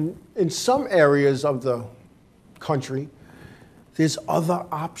 And in some areas of the country, there's other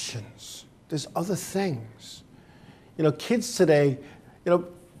options. There's other things. You know, kids today, you know,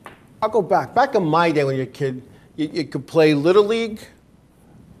 I'll go back. Back in my day when you're a kid, you could play Little League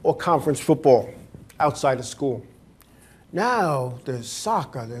or conference football outside of school. Now there's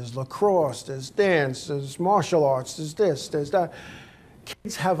soccer, there's lacrosse, there's dance, there's martial arts, there's this, there's that.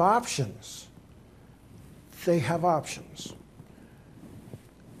 Kids have options. They have options.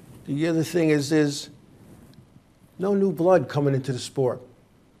 The other thing is there's no new blood coming into the sport.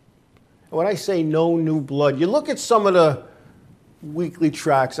 And when I say no new blood, you look at some of the weekly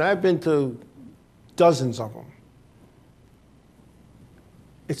tracks, and I've been to dozens of them.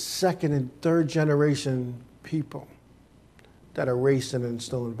 It's second and third generation people that are racing and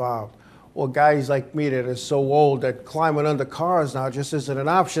still involved. Or guys like me that are so old that climbing under cars now just isn't an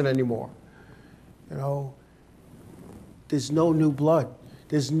option anymore. You know, there's no new blood.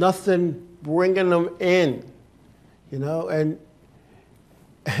 There's nothing bringing them in, you know, and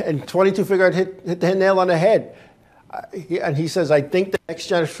 22 Figure hit the nail on the head. And he says, I think the next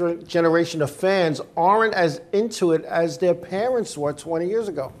generation of fans aren't as into it as their parents were 20 years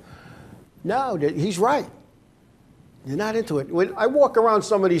ago. No, he's right. You're not into it. When I walk around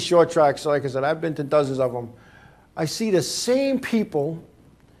some of these short tracks, like I said, I've been to dozens of them, I see the same people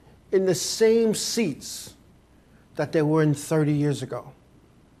in the same seats that they were in 30 years ago.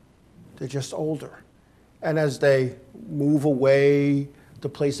 They're just older. And as they move away to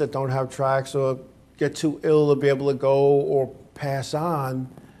places that don't have tracks or get too ill to be able to go or pass on,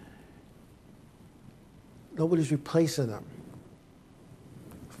 nobody's replacing them.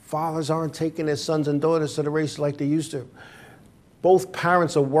 Fathers aren't taking their sons and daughters to the race like they used to. Both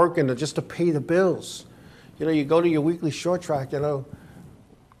parents are working just to pay the bills. You know, you go to your weekly short track, you know,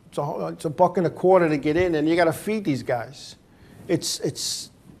 it's $1.25 to get in, and you got to feed these guys. It's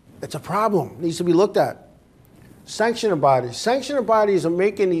a problem. It needs to be looked at. Sanctioning bodies are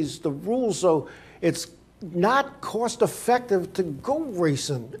making the rules so it's not cost effective to go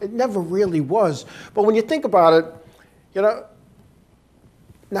racing. It never really was. But when you think about it, you know,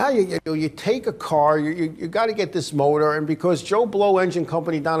 now you take a car, you got to get this motor, and because Joe Blow Engine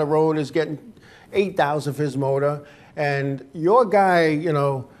Company down the road is getting $8,000 for his motor, and your guy, you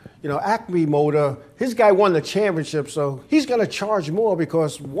know, Acme Motor, his guy won the championship, so he's going to charge more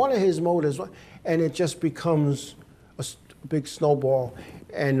because one of his motors, and it just becomes a big snowball,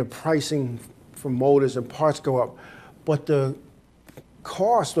 and the pricing for motors and parts go up. But the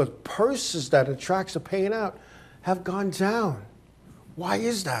cost, the purses that the tracks are paying out have gone down. Why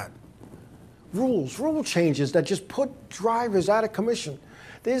is that? Rule changes that just put drivers out of commission.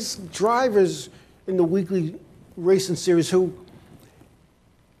 There's drivers in the weekly racing series who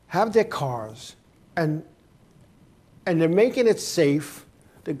have their cars and they're making it safe.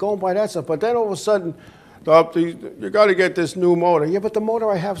 They're going by that stuff. But then all of a sudden, you got to get this new motor. Yeah, but the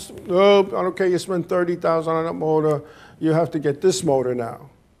motor I have, okay, you spend $30,000 on that motor. You have to get this motor now.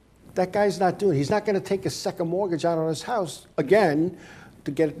 That guy's not doing it. He's not going to take a second mortgage out on his house again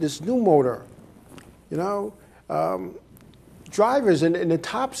to get this new motor. You know, drivers in the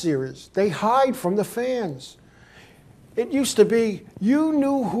top series, they hide from the fans. It used to be you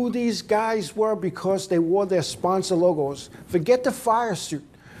knew who these guys were because they wore their sponsor logos. Forget the fire suit.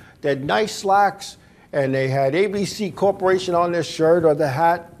 They had nice slacks, and they had ABC Corporation on their shirt or the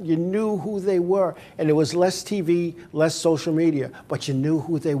hat. You knew who they were. And there was less TV, less social media, but you knew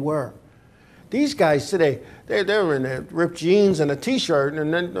who they were. These guys today, they're in their ripped jeans and a T-shirt,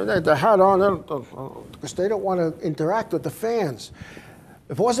 and then they had the hat on because they don't want to interact with the fans.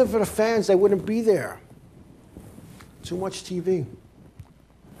 If it wasn't for the fans, they wouldn't be there. Too much TV.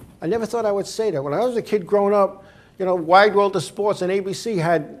 I never thought I would say that. When I was a kid growing up, you know, Wide World of Sports and ABC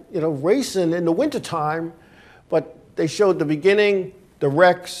had, you know, racing in the wintertime, but they showed the beginning, the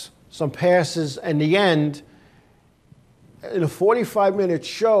wrecks, some passes, and the end in a 45-minute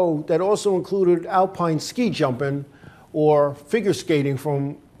show that also included alpine ski jumping or figure skating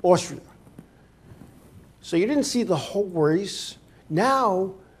from Austria. So you didn't see the whole race.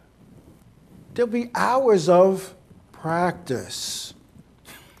 Now, there'll be hours of practice.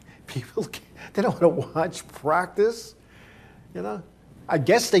 People, they don't want to watch practice, you know. I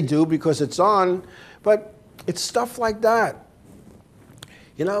guess they do because it's on, but it's stuff like that,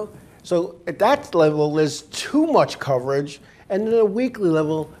 you know. So at that level, there's too much coverage, and at a weekly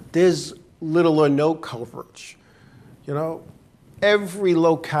level, there's little or no coverage, you know. Every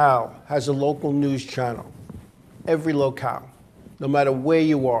locale has a local news channel. Every locale, no matter where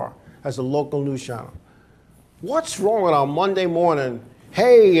you are, has a local news channel. What's wrong with on Monday morning?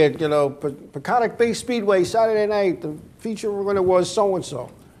 Hey, at, you know, Peconic Bay Speedway, Saturday night, the feature winner was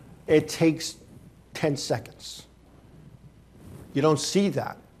so-and-so. It takes 10 seconds. You don't see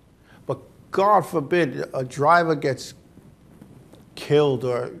that. But God forbid a driver gets killed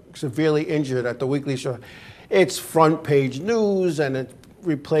or severely injured at the weekly show. It's front page news, and it's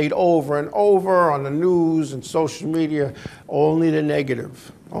replayed over and over on the news and social media. Only the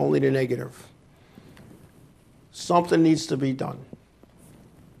negative, only the negative. Something needs to be done.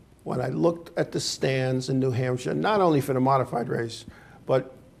 When I looked at the stands in New Hampshire, not only for the modified race,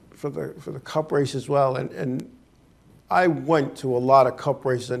 but for the Cup race as well, and I went to a lot of Cup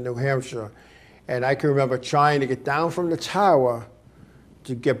races in New Hampshire, and I can remember trying to get down from the tower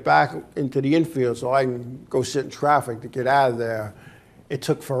to get back into the infield so I can go sit in traffic to get out of there. It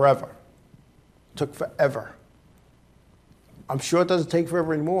took forever. It took forever. I'm sure it doesn't take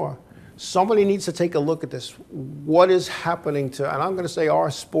forever anymore. Somebody needs to take a look at this. What is happening to, and I'm going to say our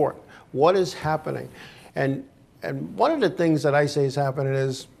sport, what is happening? And one of the things that I say is happening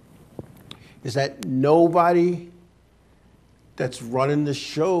is that nobody that's running the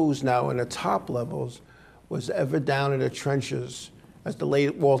shows now in the top levels was ever down in the trenches. As the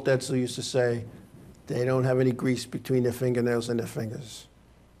late Walt Edsel used to say, they don't have any grease between their fingernails and their fingers.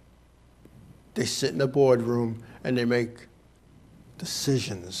 They sit in the boardroom and they make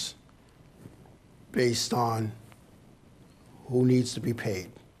decisions based on who needs to be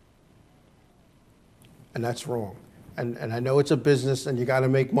paid. And that's wrong. And I know it's a business and you got to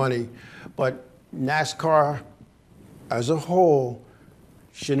make money, but NASCAR as a whole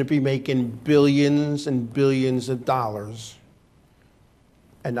shouldn't be making billions and billions of dollars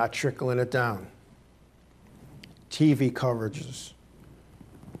and not trickling it down. TV coverages,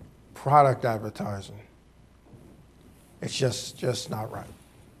 product advertising. It's just not right.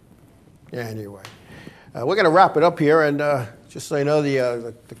 Yeah, anyway. We're going to wrap it up here, and just so you know,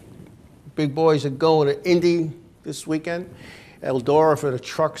 the big boys are going to Indy this weekend, Eldora for the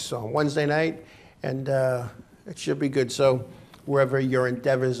trucks on Wednesday night, and it should be good. So wherever your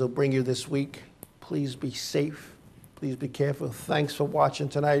endeavors will bring you this week, please be safe. Please be careful. Thanks for watching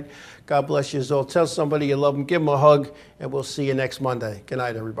tonight. God bless you all. Tell somebody you love them. Give them a hug, and we'll see you next Monday. Good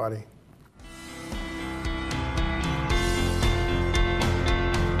night, everybody.